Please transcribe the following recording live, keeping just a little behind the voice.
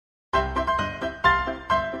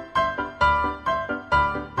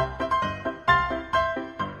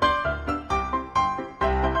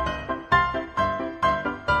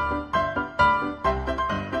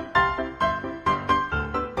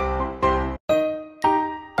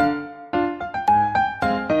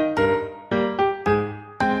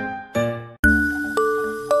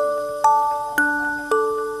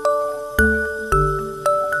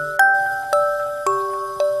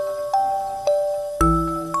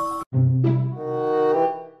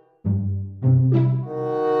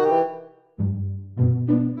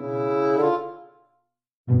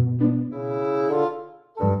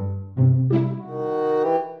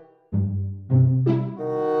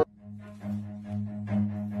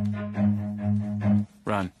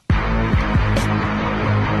Run.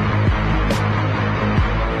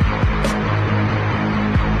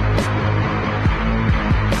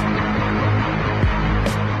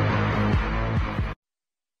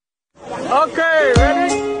 Okay,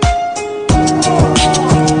 ready?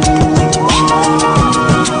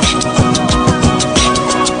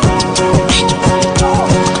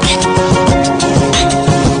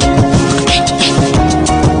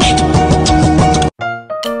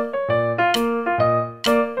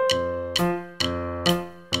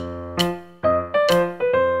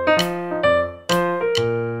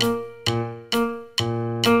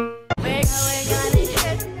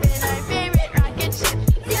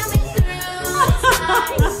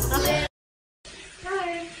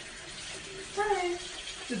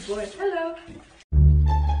 Good boy. Hello.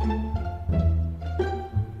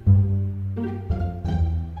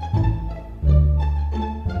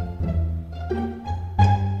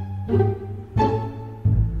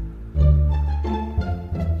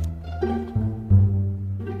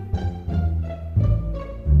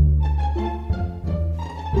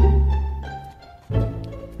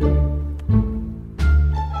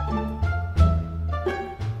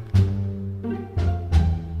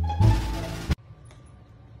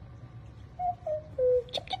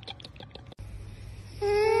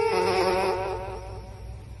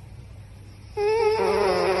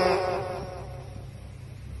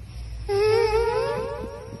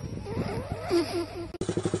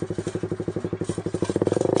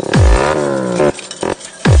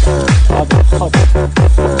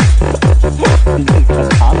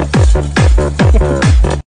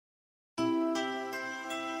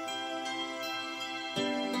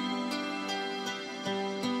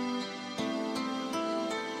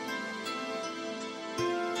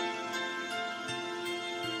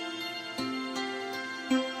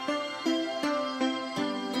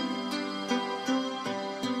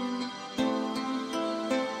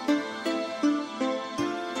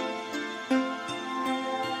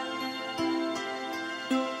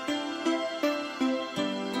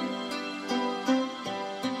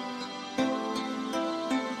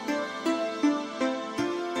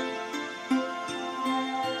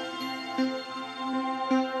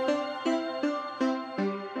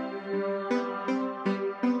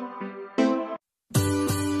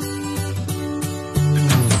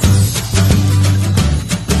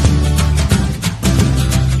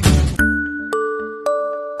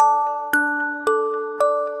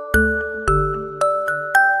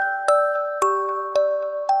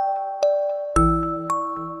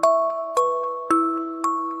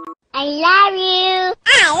 I love you.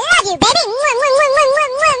 I love you, baby. Mwah, mwah, mwah, mwah, mwah,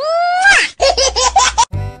 mwah,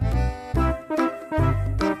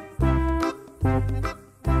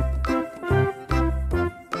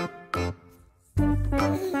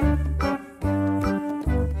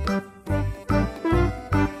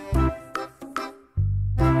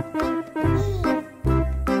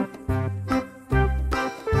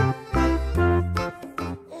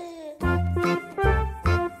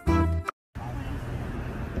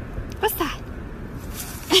 What's that?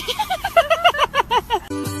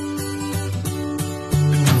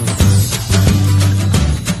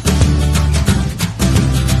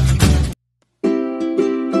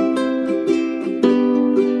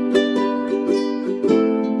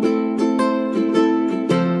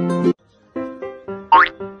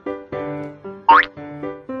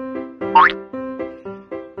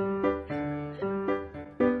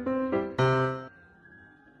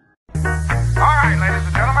 Alright, ladies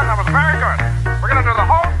and gentlemen, that was very good. We're gonna do the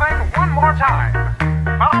whole thing one more time.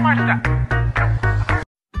 Follow my steps.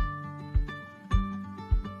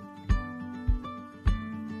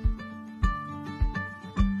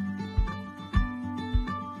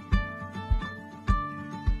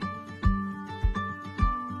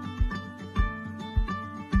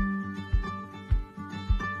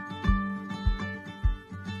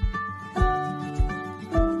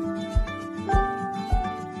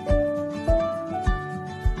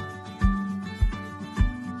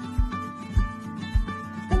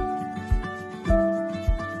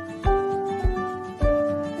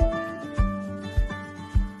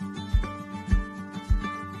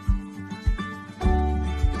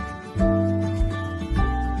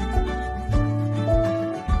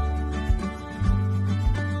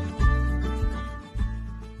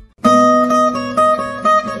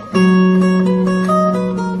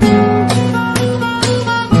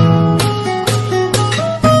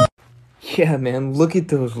 Yeah, man, look at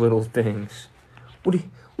those little things. What are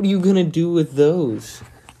you gonna do with those?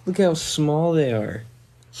 Look how small they are.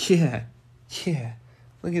 Yeah,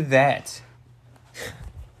 look at that.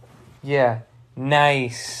 Yeah,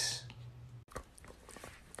 nice.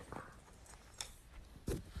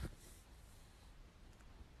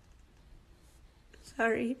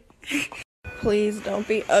 sorry. Please don't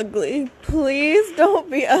be ugly. Please don't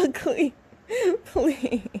be ugly.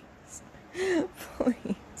 Please.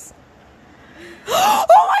 Please. Oh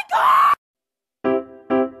my God!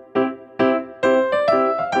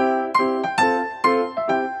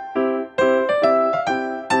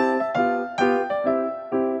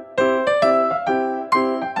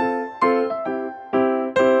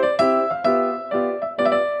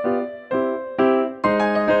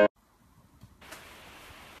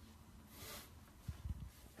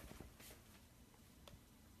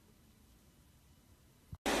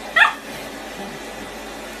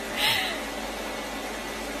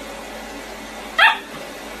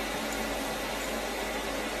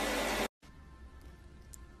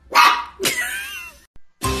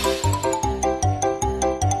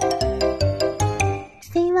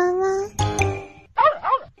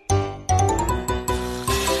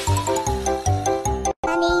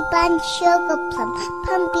 Bun, sugar plum,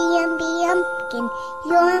 pumpy umby umpkin.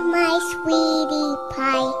 You're my sweetie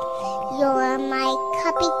pie. You're my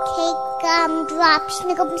cupcake gumdrop,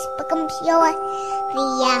 snickums, spickums. You're the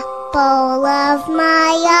apple of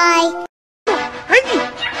my eye. Heidi!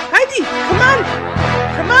 Heidi! Come on!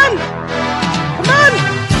 Come on! Come on!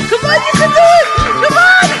 Come on! You can do it! Come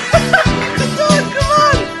on!